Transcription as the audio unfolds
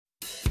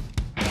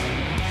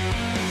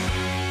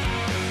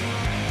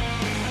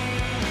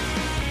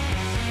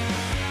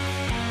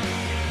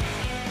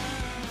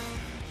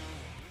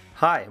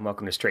Hi, and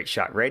welcome to Straight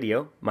Shot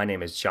Radio. My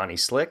name is Johnny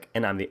Slick,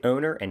 and I'm the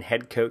owner and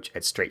head coach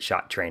at Straight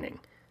Shot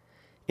Training.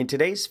 In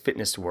today's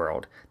fitness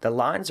world, the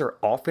lines are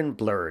often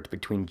blurred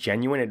between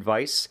genuine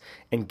advice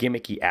and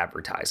gimmicky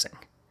advertising.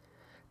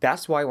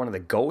 That's why one of the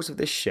goals of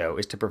this show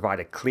is to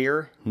provide a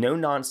clear,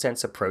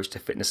 no-nonsense approach to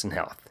fitness and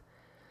health.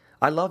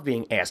 I love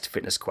being asked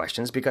fitness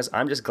questions because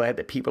I'm just glad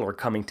that people are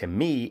coming to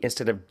me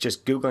instead of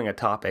just Googling a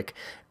topic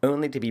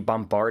only to be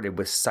bombarded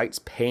with sites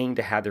paying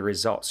to have their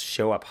results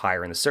show up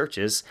higher in the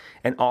searches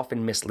and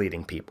often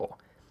misleading people.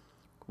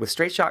 With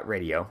Straight Shot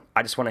Radio,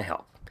 I just want to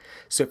help.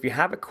 So if you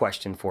have a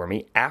question for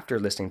me after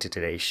listening to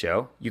today's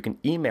show, you can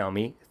email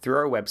me through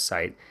our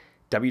website,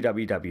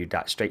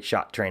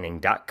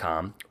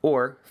 www.straightshottraining.com,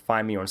 or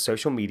find me on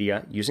social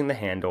media using the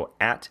handle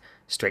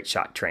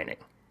 @StraightShotTraining.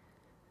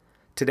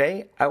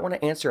 Today, I want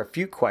to answer a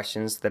few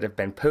questions that have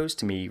been posed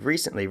to me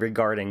recently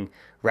regarding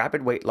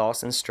rapid weight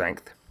loss and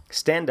strength,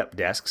 stand-up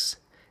desks,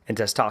 and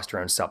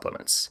testosterone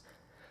supplements.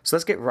 So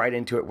let's get right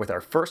into it with our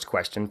first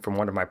question from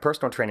one of my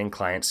personal training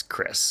clients,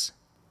 Chris.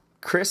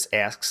 Chris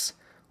asks,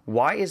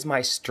 why is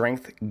my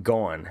strength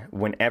gone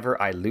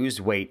whenever I lose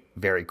weight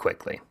very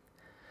quickly?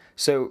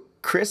 So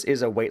Chris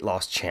is a weight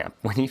loss champ.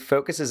 When he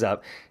focuses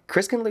up,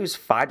 Chris can lose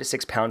 5 to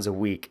 6 pounds a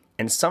week,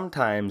 and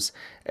sometimes,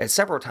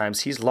 several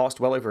times, he's lost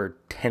well over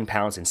 10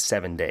 pounds in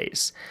 7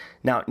 days.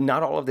 Now,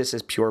 not all of this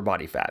is pure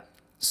body fat.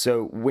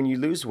 So when you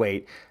lose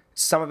weight,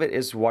 some of it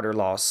is water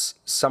loss,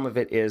 some of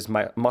it is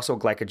muscle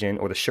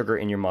glycogen or the sugar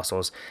in your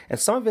muscles, and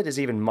some of it is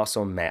even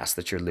muscle mass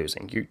that you're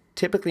losing. You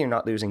typically are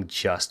not losing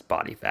just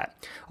body fat,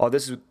 although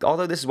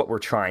this is what we're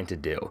trying to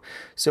do.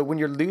 So when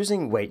you're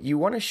losing weight, you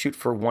want to shoot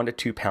for 1 to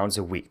 2 pounds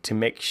a week to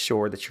make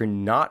sure that you're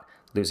not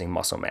losing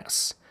muscle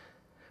mass.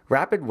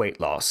 Rapid weight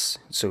loss,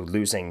 so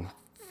losing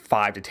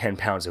 5 to 10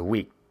 pounds a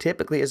week,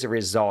 typically is a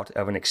result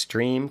of an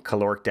extreme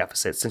caloric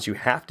deficit, since you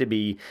have to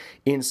be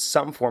in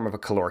some form of a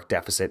caloric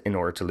deficit in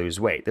order to lose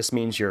weight. This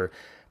means you're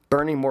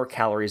burning more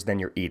calories than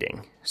you're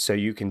eating. So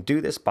you can do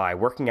this by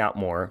working out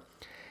more,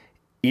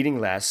 eating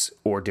less,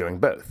 or doing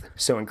both.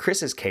 So in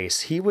Chris's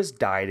case, he was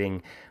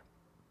dieting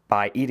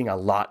by eating a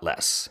lot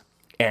less,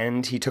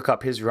 and he took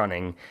up his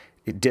running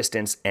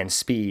distance and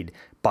speed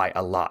by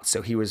a lot.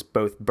 So he was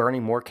both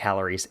burning more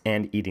calories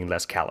and eating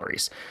less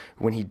calories.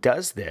 When he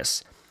does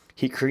this,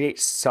 he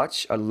creates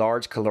such a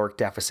large caloric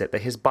deficit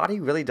that his body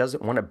really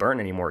doesn't want to burn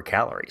any more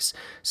calories.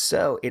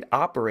 So it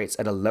operates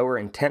at a lower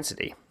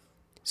intensity.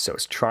 So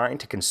it's trying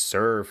to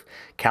conserve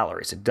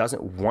calories. It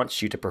doesn't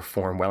want you to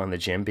perform well in the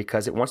gym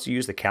because it wants to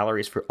use the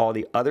calories for all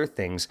the other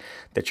things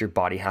that your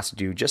body has to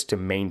do just to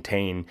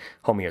maintain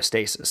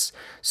homeostasis.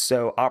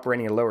 So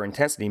operating at a lower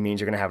intensity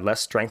means you're going to have less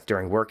strength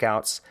during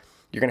workouts.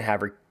 You're going to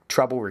have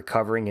trouble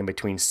recovering in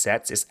between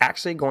sets. It's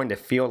actually going to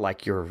feel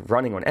like you're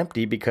running on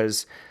empty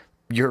because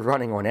you're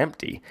running on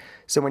empty.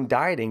 So when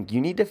dieting,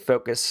 you need to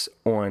focus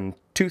on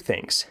two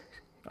things.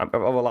 Of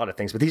a lot of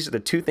things, but these are the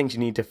two things you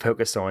need to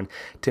focus on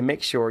to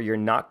make sure you're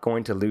not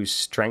going to lose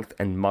strength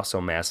and muscle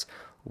mass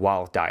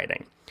while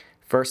dieting.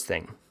 First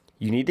thing,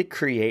 you need to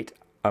create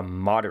a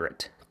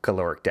moderate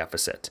caloric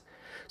deficit.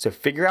 So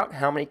figure out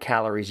how many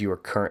calories you are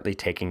currently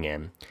taking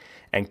in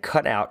and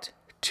cut out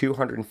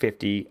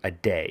 250 a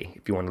day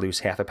if you want to lose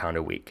half a pound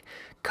a week.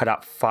 Cut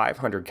out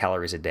 500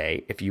 calories a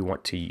day if you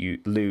want to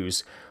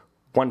lose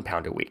 1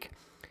 pound a week.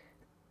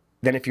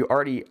 Then if you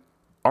already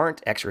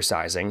aren't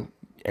exercising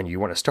and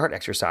you want to start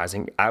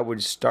exercising, I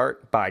would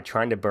start by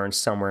trying to burn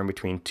somewhere in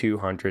between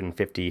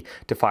 250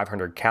 to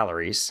 500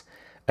 calories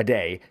a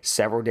day,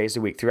 several days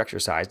a week through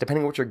exercise,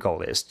 depending on what your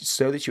goal is,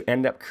 so that you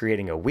end up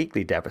creating a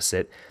weekly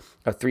deficit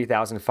of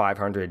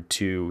 3,500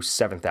 to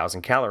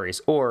 7,000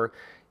 calories, or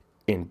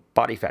in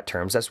body fat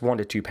terms, that's 1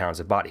 to 2 pounds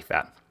of body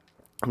fat.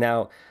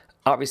 Now,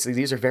 obviously,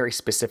 these are very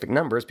specific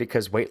numbers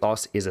because weight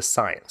loss is a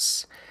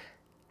science.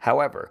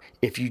 However,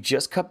 if you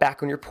just cut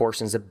back on your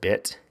portions a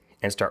bit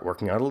and start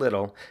working out a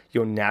little,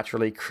 you'll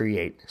naturally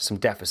create some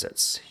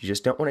deficits. You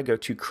just don't want to go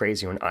too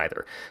crazy on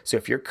either. So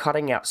if you're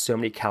cutting out so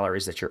many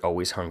calories that you're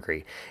always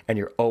hungry and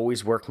you're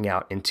always working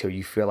out until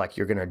you feel like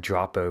you're going to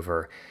drop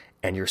over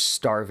and you're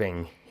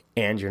starving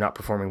and you're not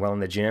performing well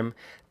in the gym,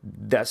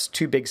 that's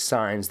two big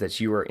signs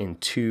that you are in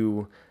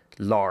too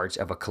large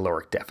of a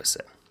caloric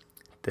deficit.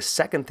 The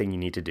second thing you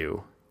need to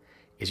do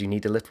is you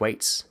need to lift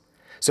weights.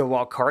 So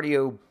while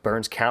cardio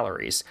burns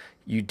calories,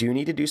 you do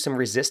need to do some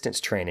resistance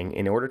training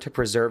in order to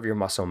preserve your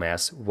muscle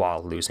mass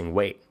while losing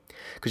weight.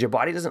 Because your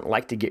body doesn't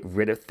like to get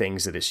rid of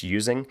things that it's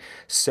using.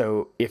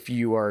 So if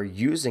you are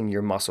using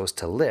your muscles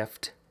to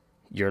lift,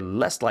 you're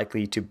less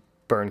likely to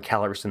burn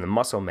calories from the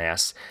muscle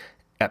mass,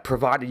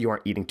 provided you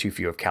aren't eating too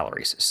few of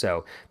calories.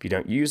 So if you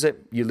don't use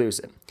it, you lose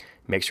it.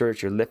 Make sure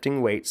that you're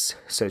lifting weights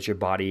so that your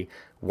body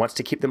wants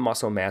to keep the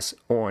muscle mass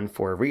on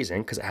for a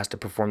reason, because it has to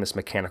perform this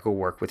mechanical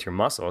work with your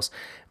muscles,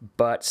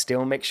 but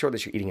still make sure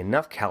that you're eating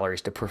enough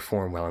calories to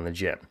perform well in the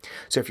gym.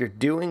 So if you're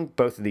doing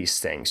both of these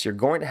things, you're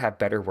going to have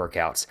better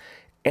workouts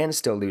and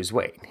still lose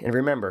weight. And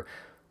remember,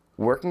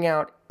 working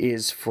out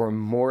is for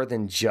more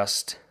than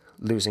just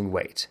losing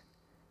weight.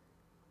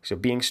 So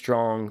being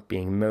strong,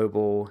 being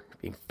mobile,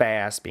 being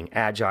fast, being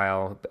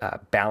agile,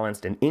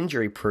 balanced, and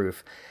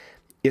injury-proof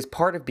is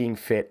part of being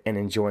fit and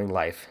enjoying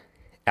life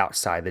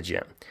outside the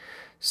gym.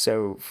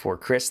 So for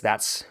Chris,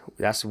 that's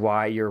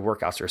why your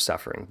workouts are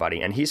suffering,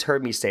 buddy. And he's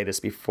heard me say this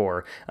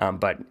before,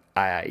 but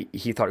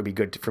he thought it'd be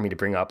good for me to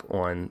bring up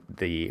on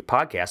the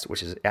podcast,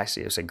 which is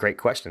actually it's a great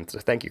question. So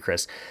thank you,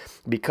 Chris,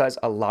 because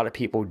a lot of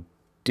people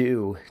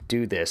do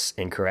this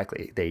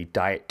incorrectly. They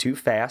diet too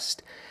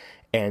fast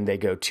and they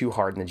go too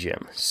hard in the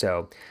gym.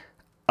 So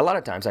a lot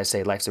of times I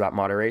say life's about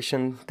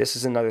moderation. This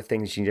is another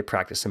thing that you need to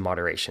practice in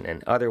moderation.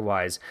 And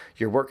otherwise,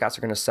 your workouts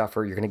are going to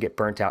suffer. You're going to get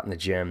burnt out in the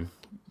gym.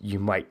 You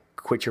might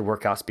quit your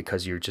workouts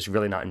because you're just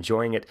really not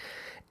enjoying it.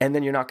 And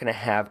then you're not going to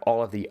have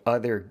all of the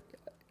other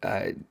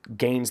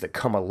gains that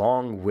come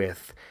along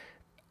with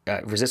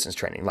resistance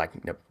training, like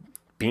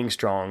being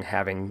strong,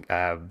 having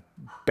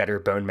better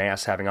bone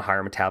mass, having a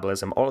higher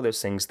metabolism, all of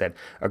those things that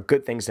are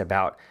good things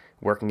about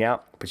working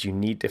out, but you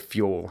need to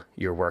fuel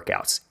your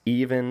workouts,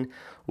 even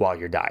while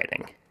you're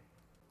dieting.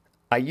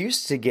 I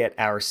used to get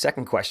our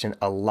second question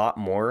a lot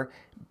more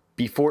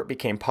before it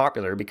became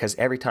popular because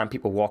every time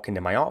people walk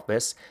into my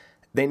office,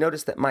 they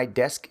notice that my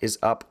desk is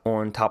up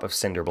on top of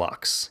cinder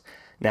blocks.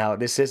 Now,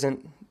 this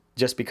isn't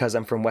just because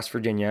I'm from West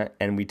Virginia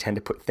and we tend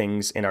to put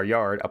things in our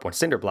yard up on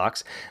cinder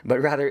blocks, but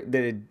rather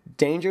the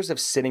dangers of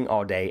sitting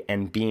all day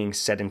and being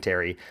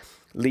sedentary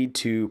lead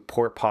to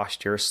poor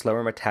posture,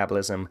 slower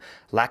metabolism,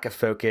 lack of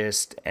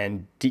focus,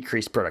 and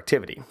decreased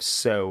productivity.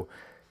 So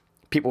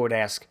people would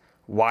ask,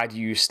 why do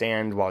you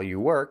stand while you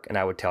work? And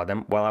I would tell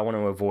them, well, I want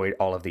to avoid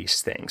all of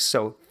these things.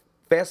 So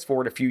fast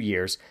forward a few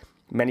years,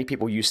 many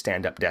people use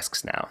stand-up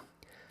desks now.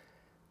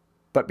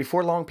 But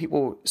before long,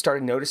 people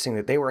started noticing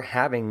that they were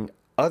having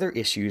other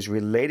issues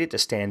related to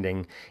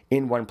standing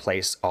in one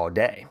place all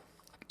day.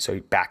 So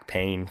back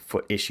pain,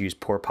 foot issues,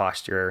 poor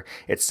posture,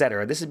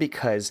 etc. This is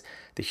because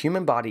the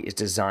human body is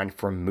designed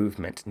for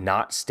movement,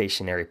 not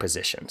stationary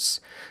positions.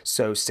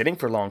 So sitting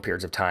for long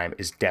periods of time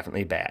is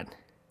definitely bad.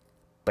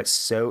 But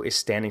so is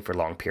standing for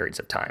long periods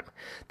of time.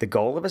 The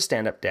goal of a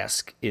stand-up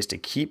desk is to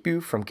keep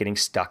you from getting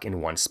stuck in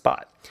one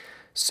spot.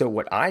 So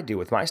what I do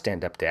with my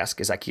stand-up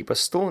desk is I keep a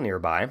stool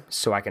nearby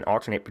so I can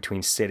alternate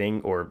between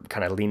sitting or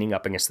kind of leaning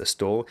up against the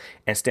stool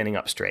and standing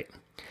up straight.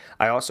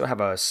 I also have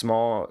a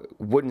small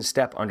wooden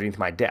step underneath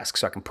my desk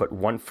so I can put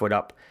one foot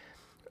up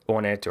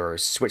on it or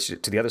switch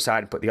it to the other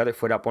side and put the other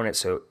foot up on it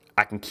so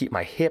I can keep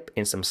my hip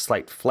in some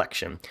slight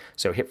flexion.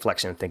 So hip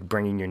flexion, think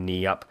bringing your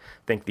knee up.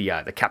 Think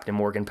the Captain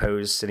Morgan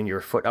pose, sitting your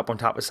foot up on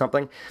top of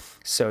something.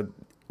 So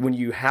when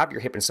you have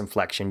your hip in some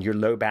flexion, your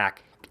low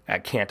back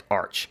can't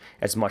arch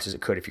as much as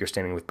it could if you're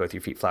standing with both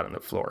your feet flat on the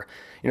floor.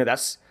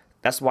 That's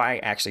why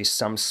actually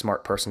some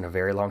smart person a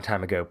very long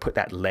time ago put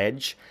that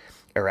ledge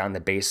around the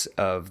base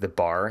of the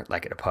bar,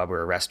 like at a pub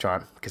or a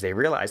restaurant, because they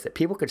realized that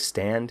people could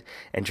stand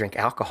and drink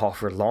alcohol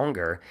for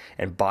longer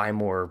and buy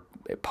more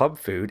pub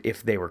food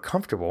if they were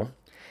comfortable.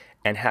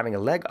 And having a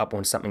leg up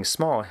on something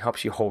small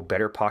helps you hold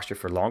better posture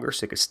for longer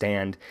so you could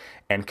stand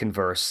and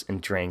converse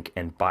and drink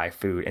and buy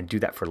food and do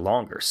that for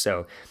longer.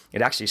 So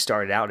it actually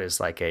started out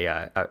as like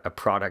a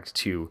product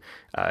to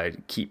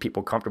keep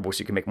people comfortable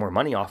so you can make more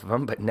money off of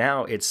them. But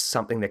now it's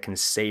something that can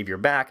save your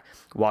back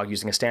while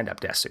using a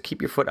stand-up desk. So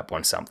keep your foot up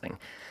on something.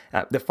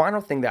 The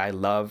final thing that I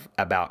love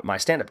about my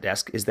stand-up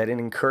desk is that it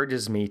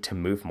encourages me to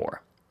move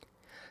more.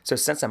 So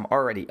since I'm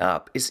already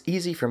up, it's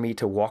easy for me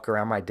to walk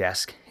around my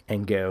desk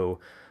and go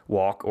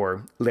walk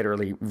or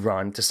literally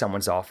run to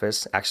someone's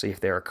office. Actually,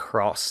 if they're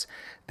across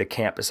the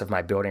campus of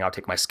my building, I'll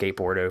take my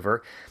skateboard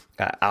over.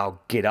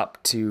 I'll get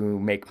up to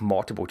make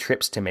multiple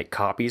trips to make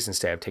copies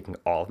instead of taking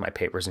all of my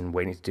papers and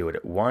waiting to do it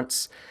at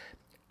once.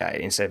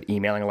 Instead of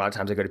emailing, a lot of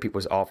times I go to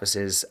people's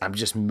offices. I'm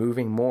just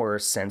moving more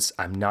since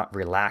I'm not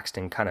relaxed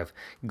and kind of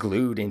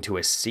glued into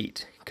a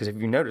seat. Because if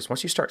you notice,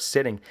 once you start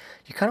sitting,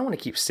 you kind of want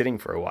to keep sitting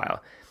for a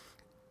while.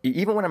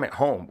 Even when I'm at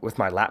home with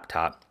my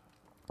laptop,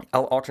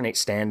 I'll alternate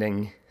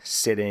standing,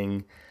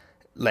 sitting,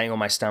 laying on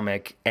my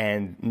stomach,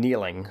 and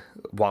kneeling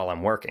while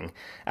I'm working.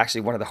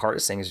 Actually, one of the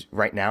hardest things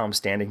right now, I'm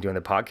standing doing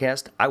the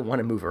podcast. I want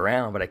to move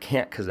around, but I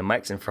can't because the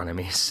mic's in front of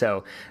me.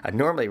 So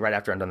normally right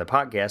after I'm done the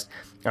podcast,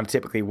 I'm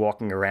typically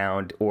walking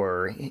around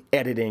or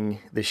editing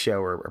the show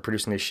or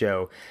producing the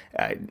show,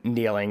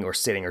 kneeling or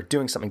sitting or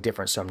doing something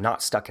different so I'm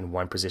not stuck in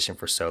one position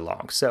for so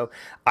long. So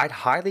I'd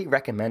highly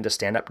recommend a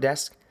stand-up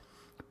desk.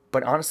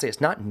 But honestly, it's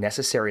not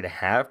necessary to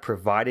have,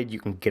 provided you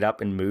can get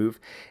up and move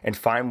and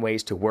find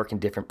ways to work in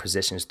different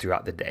positions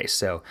throughout the day.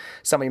 So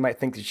somebody might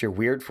think that you're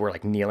weird for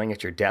like kneeling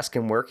at your desk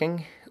and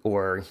working,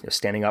 or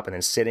standing up and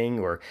then sitting,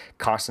 or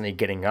constantly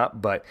getting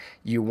up, but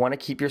you want to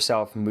keep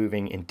yourself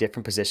moving in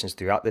different positions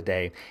throughout the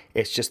day.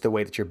 It's just the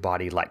way that your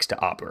body likes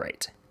to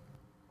operate.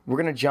 We're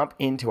going to jump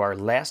into our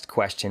last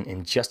question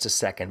in just a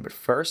second, but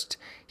first,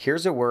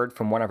 here's a word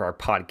from one of our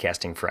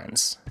podcasting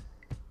friends.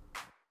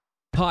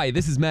 Hi,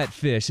 this is Matt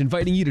Fish,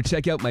 inviting you to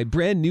check out my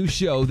brand new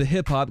show, the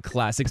Hip Hop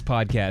Classics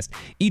Podcast.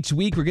 Each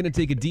week, we're going to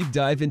take a deep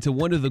dive into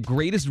one of the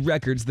greatest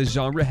records the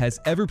genre has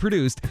ever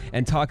produced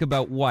and talk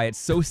about why it's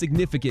so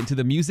significant to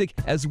the music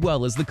as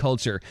well as the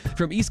culture.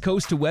 From East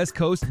Coast to West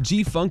Coast,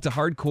 G-Funk to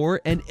hardcore,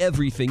 and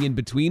everything in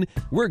between,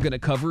 we're going to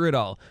cover it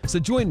all. So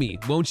join me,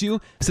 won't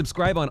you?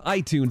 Subscribe on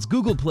iTunes,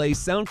 Google Play,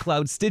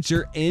 SoundCloud,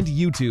 Stitcher, and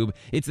YouTube.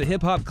 It's the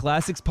Hip Hop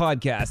Classics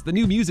Podcast, the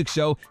new music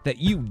show that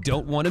you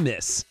don't want to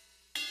miss.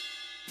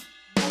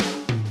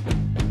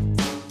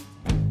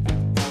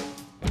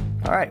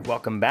 All right,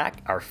 welcome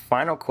back. Our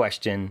final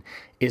question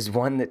is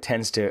one that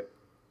tends to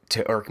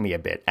irk me a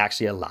bit,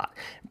 actually a lot,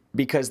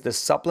 because the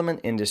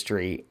supplement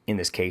industry in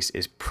this case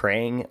is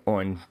preying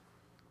on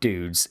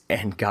dudes,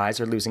 and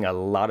guys are losing a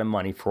lot of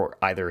money for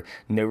either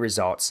no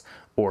results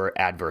or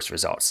adverse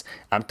results.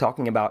 I'm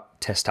talking about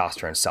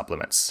testosterone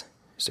supplements.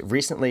 So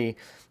recently,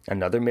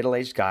 another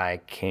middle-aged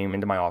guy came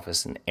into my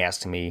office and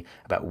asked me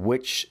about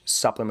which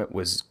supplement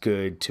was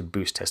good to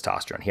boost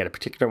testosterone. He had a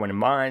particular one in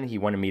mind. He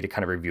wanted me to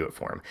kind of review it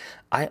for him.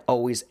 I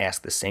always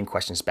ask the same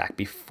questions back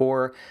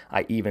before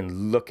I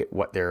even look at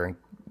what they're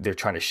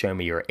trying to show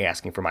me or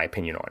asking for my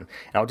opinion on.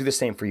 And I'll do the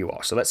same for you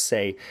all. So let's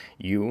say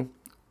you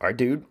are a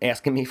dude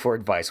asking me for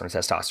advice on a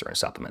testosterone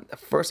supplement. The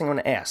first thing I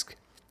want to ask,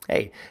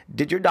 hey,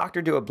 did your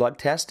doctor do a blood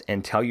test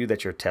and tell you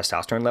that your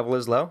testosterone level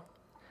is low?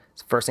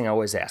 It's the first thing I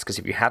always ask, because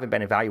if you haven't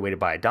been evaluated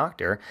by a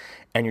doctor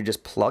and you're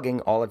just plugging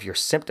all of your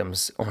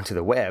symptoms onto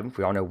the web,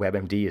 we all know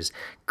WebMD is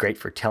great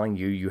for telling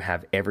you you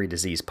have every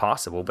disease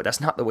possible, but that's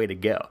not the way to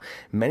go.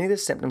 Many of the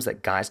symptoms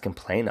that guys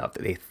complain of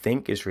that they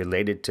think is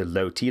related to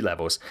low T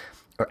levels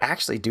are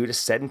actually due to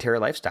sedentary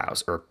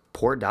lifestyles or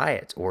poor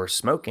diet or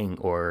smoking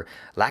or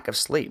lack of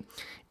sleep.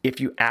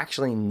 If you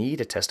actually need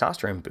a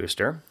testosterone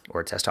booster or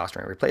a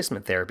testosterone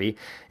replacement therapy,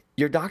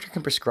 your doctor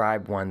can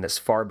prescribe one that's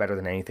far better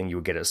than anything you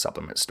would get at a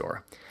supplement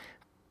store.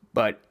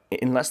 But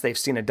unless they've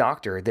seen a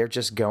doctor, they're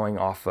just going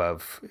off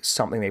of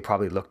something they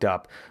probably looked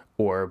up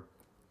or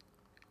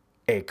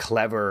a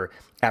clever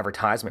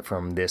advertisement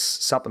from this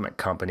supplement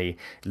company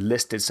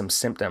listed some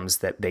symptoms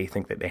that they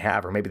think that they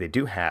have, or maybe they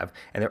do have,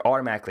 and they're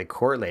automatically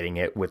correlating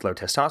it with low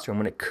testosterone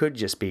when it could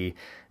just be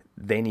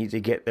they need to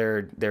get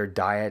their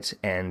diet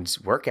and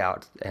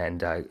workout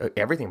and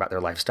everything about their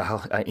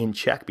lifestyle in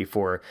check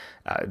before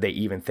they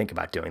even think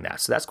about doing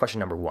that. So that's question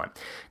number one.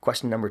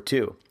 Question number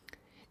two,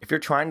 if you're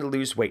trying to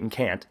lose weight and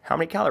can't, how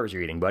many calories are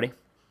you eating, buddy?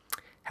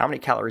 How many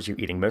calories are you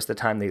eating? Most of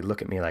the time they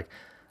look at me like,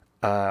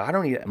 I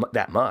don't eat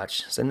that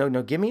much. So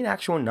no, give me an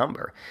actual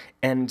number.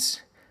 And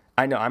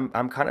I know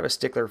I'm kind of a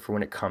stickler for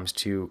when it comes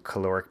to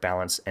caloric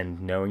balance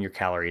and knowing your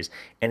calories,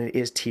 and it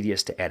is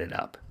tedious to add it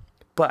up.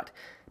 But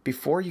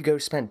before you go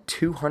spend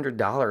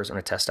 $200 on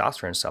a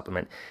testosterone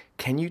supplement,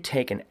 can you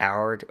take an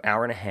hour to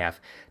hour and a half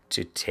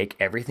to take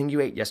everything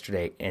you ate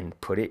yesterday and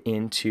put it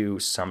into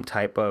some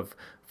type of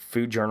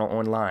food journal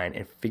online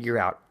and figure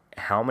out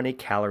how many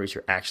calories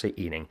you're actually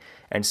eating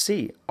and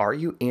see, are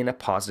you in a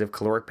positive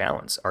caloric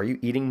balance? Are you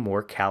eating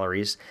more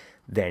calories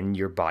than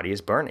your body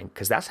is burning?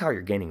 Because that's how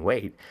you're gaining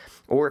weight.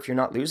 Or if you're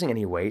not losing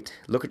any weight,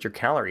 look at your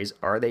calories.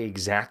 Are they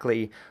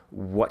exactly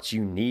what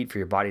you need for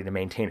your body to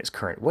maintain its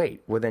current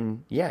weight? Well,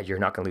 then, yeah, you're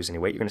not going to lose any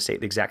weight. You're going to stay at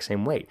the exact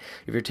same weight.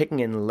 If you're taking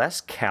in less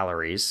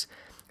calories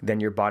than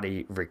your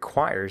body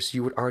requires,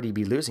 you would already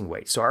be losing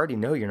weight. So I already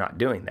know you're not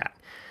doing that.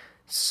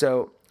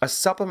 So a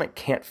supplement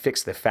can't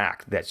fix the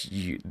fact that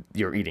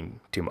you're eating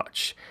too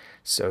much.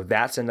 So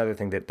that's another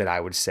thing that I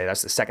would say.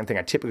 That's the second thing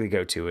I typically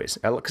go to is,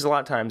 because a lot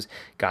of times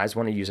guys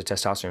want to use a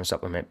testosterone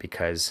supplement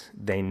because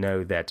they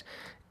know that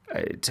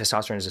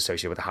testosterone is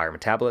associated with a higher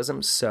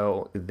metabolism,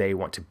 so they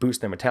want to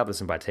boost their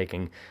metabolism by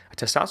taking a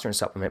testosterone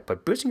supplement.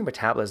 But boosting your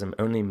metabolism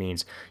only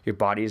means your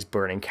body is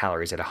burning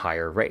calories at a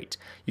higher rate.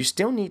 You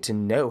still need to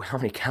know how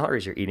many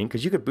calories you're eating,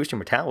 because you could boost your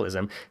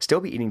metabolism, still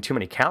be eating too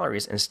many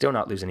calories, and still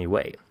not lose any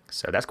weight.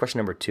 So that's question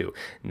number two.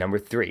 Number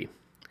three,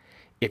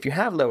 if you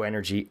have low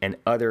energy and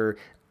other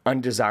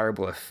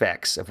undesirable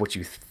effects of what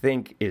you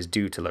think is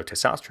due to low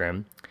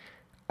testosterone,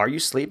 are you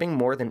sleeping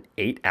more than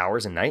 8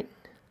 hours a night?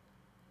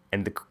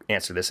 And the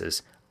answer to this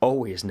is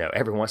always no.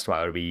 Every once in a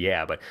while it would be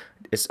yeah, but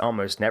it's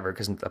almost never,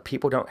 because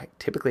people don't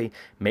typically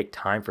make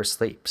time for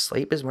sleep.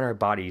 Sleep is when our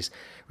bodies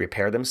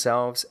repair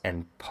themselves,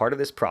 and part of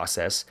this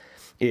process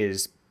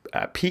is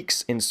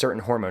peaks in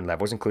certain hormone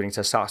levels, including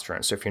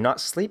testosterone. So if you're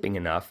not sleeping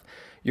enough,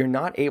 you're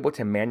not able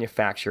to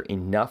manufacture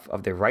enough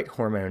of the right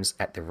hormones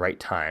at the right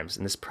times.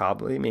 And this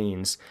probably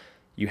means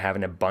you have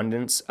an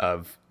abundance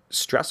of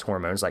stress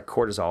hormones like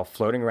cortisol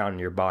floating around in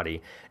your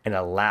body and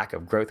a lack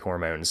of growth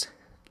hormones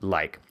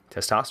like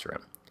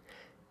testosterone.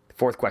 The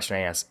fourth question I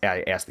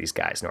ask these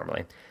guys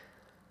normally,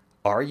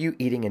 are you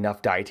eating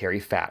enough dietary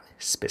fat,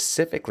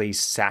 specifically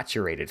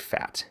saturated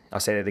fat?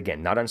 I'll say that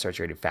again, not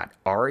unsaturated fat.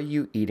 Are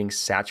you eating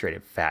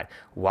saturated fat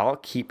while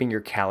keeping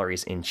your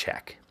calories in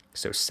check?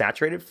 So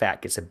saturated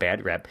fat gets a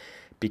bad rep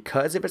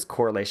because of its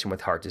correlation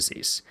with heart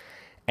disease.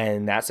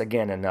 And that's,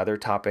 again, another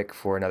topic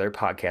for another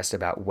podcast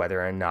about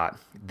whether or not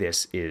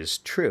this is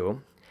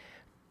true.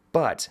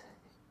 But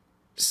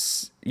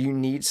you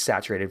need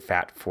saturated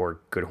fat for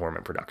good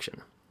hormone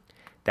production.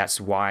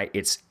 That's why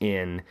it's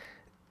in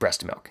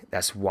breast milk.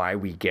 That's why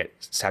we get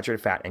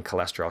saturated fat and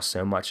cholesterol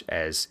so much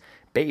as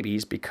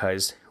babies,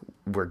 because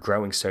we're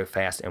growing so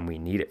fast and we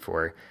need it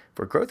for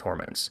growth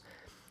hormones.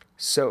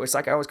 So it's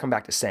like I always come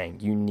back to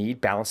saying, you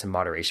need balance and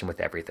moderation with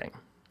everything.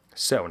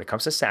 So when it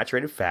comes to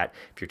saturated fat,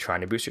 if you're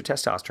trying to boost your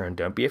testosterone,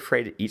 don't be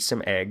afraid to eat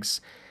some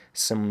eggs,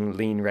 some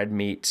lean red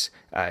meat,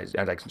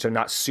 so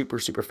not super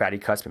fatty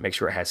cuts, but make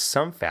sure it has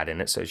some fat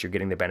in it, so as you're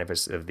getting the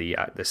benefits of the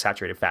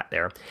saturated fat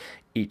there.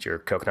 Eat your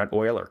coconut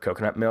oil or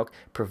coconut milk,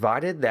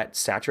 provided that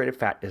saturated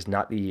fat is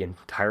not the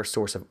entire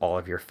source of all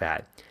of your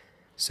fat.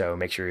 So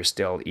make sure you're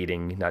still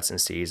eating nuts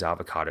and seeds,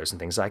 avocados, and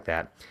things like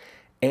that.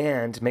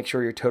 And make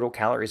sure your total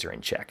calories are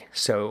in check.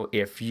 So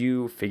if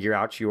you figure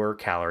out your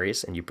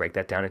calories and you break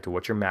that down into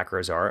what your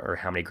macros are, or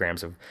how many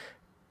grams of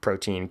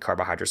protein,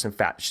 carbohydrates, and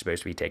fat you're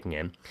supposed to be taking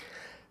in,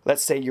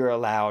 let's say you're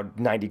allowed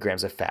 90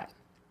 grams of fat.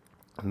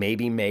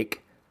 Maybe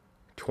make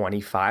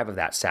 25 of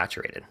that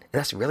saturated. And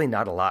that's really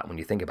not a lot when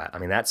you think about it. I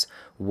mean, that's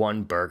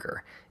one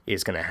burger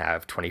is going to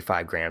have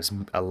 25 grams,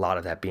 a lot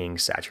of that being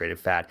saturated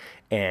fat,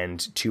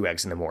 and 2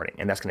 eggs in the morning.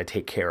 And that's going to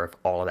take care of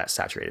all of that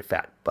saturated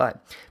fat.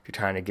 But if you're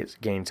trying to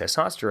gain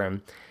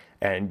testosterone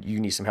and you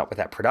need some help with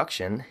that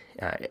production,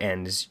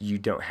 and you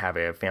don't have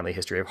a family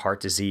history of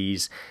heart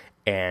disease,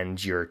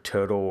 and your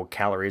total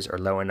calories are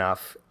low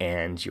enough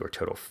and your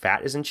total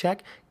fat is in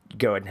check,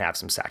 go ahead and have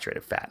some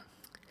saturated fat.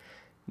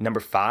 Number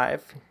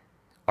 5,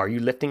 are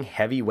you lifting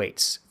heavy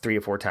weights 3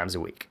 or 4 times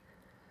a week?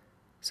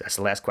 So that's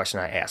the last question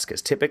I ask,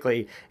 because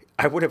typically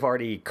I would have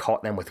already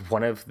caught them with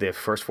one of the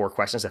first 4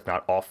 questions, if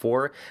not all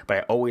 4, but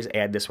I always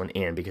add this one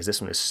in because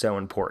this one is so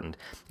important.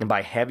 And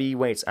by heavy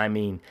weights, I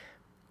mean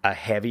a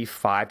heavy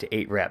 5 to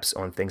 8 reps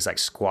on things like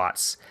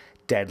squats,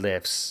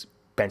 deadlifts,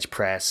 bench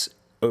press,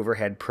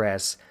 overhead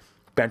press,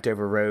 bent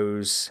over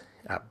rows,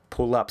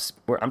 pull-ups.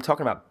 I'm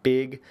talking about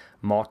big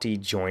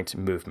multi-joint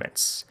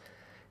movements.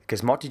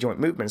 Because multi-joint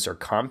movements or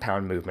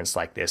compound movements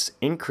like this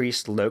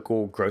increase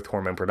local growth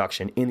hormone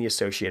production in the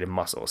associated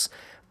muscles,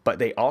 but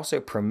they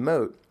also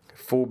promote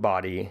full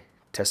body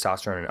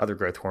testosterone and other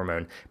growth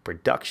hormone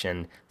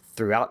production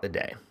throughout the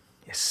day,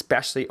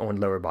 especially on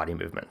lower body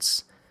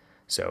movements.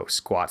 So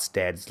squats,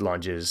 deads,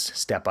 lunges,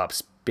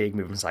 step-ups, big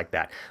movements like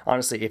that.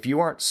 Honestly, if you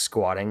aren't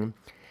squatting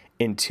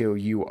until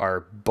you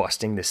are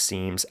busting the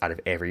seams out of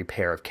every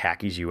pair of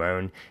khakis you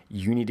own,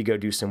 you need to go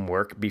do some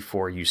work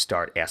before you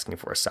start asking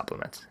for a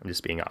supplement. I'm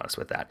just being honest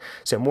with that.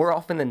 So more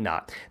often than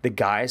not, the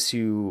guys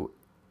who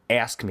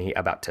ask me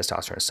about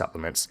testosterone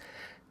supplements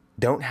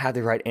don't have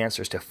the right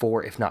answers to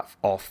 4, if not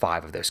all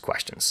 5 of those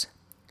questions.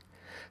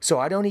 So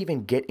I don't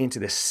even get into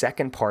the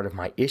second part of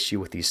my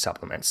issue with these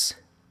supplements,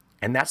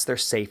 and that's their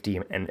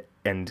safety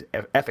and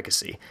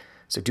efficacy.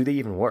 So do they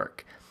even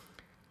work?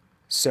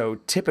 So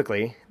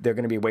typically, they're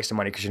going to be a waste of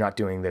money because you're not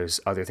doing those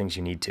other things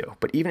you need to.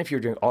 But even if you're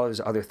doing all those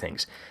other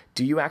things,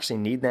 do you actually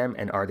need them,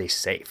 and are they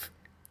safe?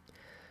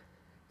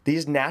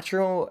 These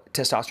natural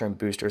testosterone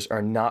boosters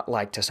are not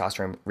like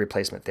testosterone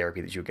replacement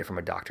therapy that you would get from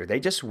a doctor. They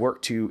just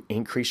work to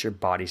increase your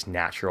body's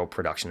natural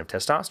production of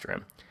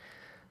testosterone.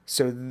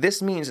 So this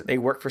means that they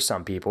work for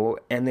some people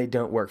and they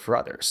don't work for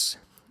others.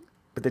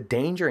 But the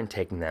danger in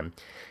taking them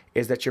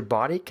is that your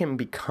body can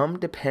become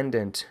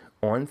dependent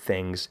on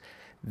things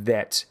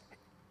that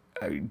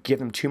give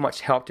them too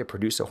much help to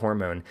produce a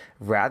hormone,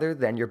 rather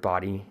than your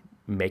body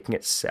making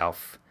it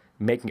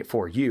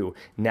for you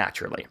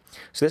naturally.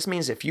 So this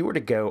means if you were to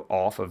go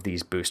off of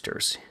these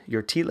boosters,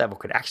 your T level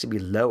could actually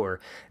be lower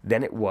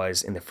than it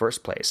was in the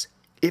first place,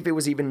 if it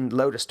was even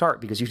low to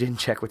start because you didn't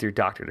check with your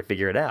doctor to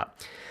figure it out.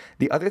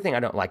 The other thing I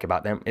don't like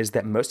about them is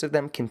that most of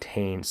them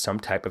contain some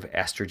type of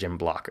estrogen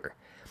blocker.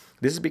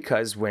 This is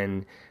because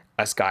when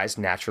us guys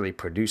naturally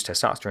produce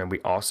testosterone, we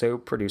also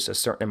produce a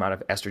certain amount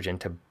of estrogen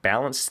to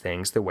balance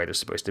things the way they're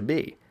supposed to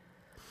be.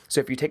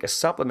 So if you take a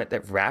supplement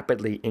that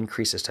rapidly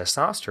increases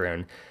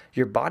testosterone,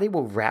 your body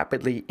will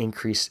rapidly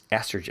increase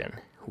estrogen,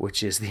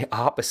 which is the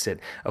opposite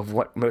of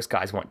what most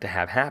guys want to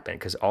have happen,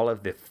 because all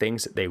of the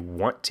things that they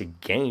want to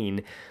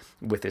gain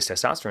with this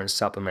testosterone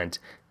supplement,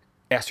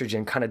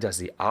 estrogen kind of does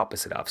the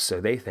opposite of.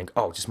 So they think,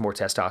 oh, just more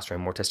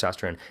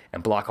testosterone,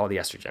 and block all the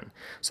estrogen.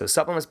 So the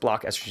supplements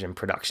block estrogen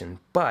production,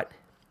 but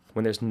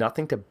when there's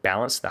nothing to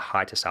balance the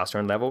high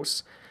testosterone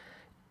levels,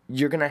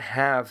 you're going to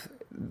have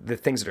the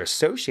things that are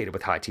associated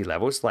with high T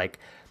levels, like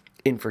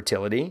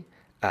infertility,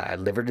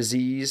 liver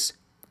disease,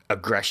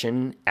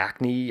 aggression,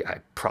 acne,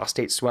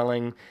 prostate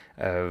swelling,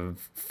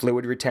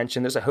 fluid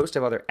retention. There's a host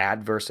of other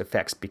adverse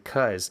effects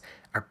because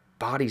our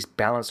bodies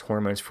balance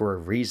hormones for a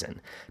reason.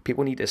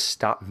 People need to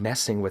stop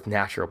messing with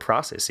natural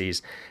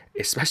processes,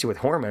 especially with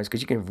hormones,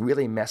 because you can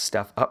really mess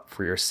stuff up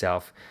for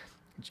yourself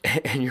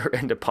and you're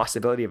in the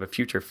possibility of a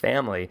future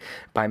family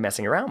by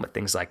messing around with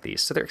things like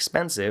these. So they're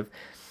expensive.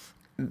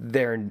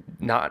 They're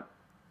not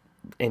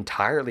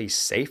entirely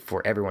safe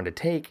for everyone to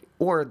take,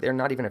 or they're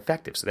not even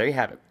effective. So there you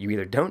have it. You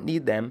either don't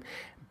need them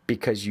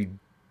because you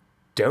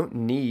don't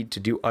need to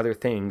do other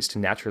things to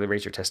naturally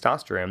raise your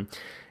testosterone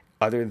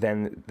other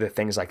than the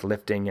things like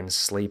lifting and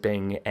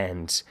sleeping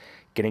and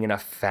getting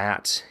enough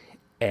fat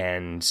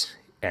and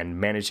and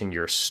managing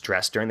your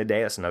stress during the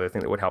day. That's another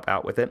thing that would help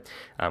out with it,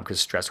 because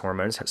stress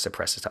hormones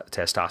suppress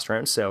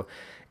testosterone. So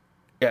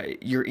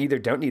you either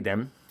don't need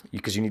them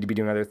because you need to be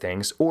doing other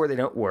things, or they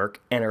don't work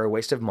and are a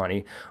waste of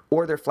money,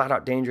 or they're flat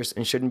out dangerous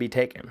and shouldn't be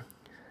taken.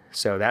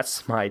 So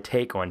that's my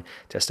take on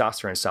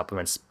testosterone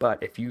supplements.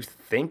 But if you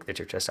think that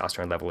your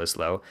testosterone level is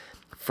low,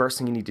 first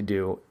thing you need to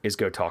do is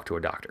go talk to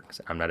a doctor.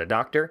 I'm not a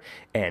doctor,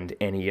 and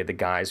any of the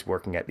guys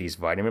working at these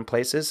vitamin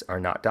places are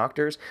not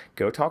doctors.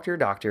 Go talk to your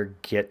doctor,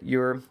 get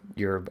your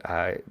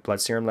blood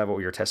serum level,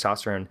 your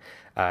testosterone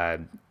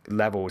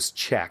levels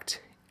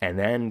checked, and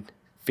then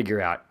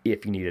figure out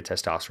if you need a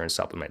testosterone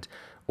supplement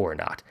or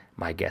not.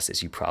 My guess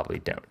is you probably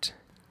don't.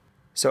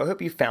 So I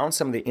hope you found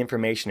some of the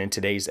information in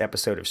today's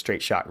episode of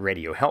Straight Shot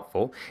Radio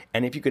helpful,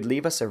 and if you could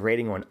leave us a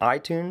rating on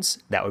iTunes,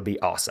 that would be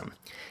awesome.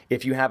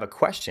 If you have a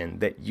question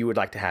that you would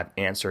like to have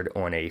answered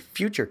on a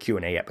future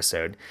Q&A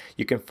episode,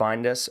 you can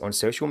find us on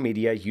social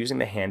media using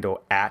the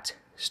handle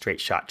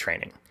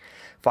 @StraightShotTraining.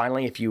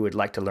 Finally, if you would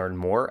like to learn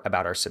more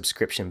about our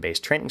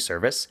subscription-based training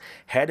service,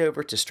 head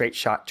over to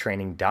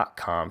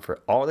straightshottraining.com for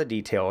all the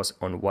details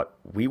on what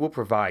we will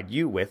provide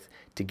you with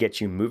to get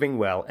you moving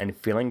well and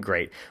feeling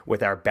great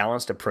with our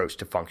balanced approach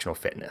to functional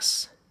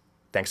fitness.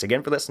 Thanks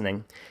again for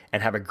listening,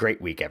 and have a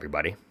great week,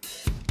 everybody.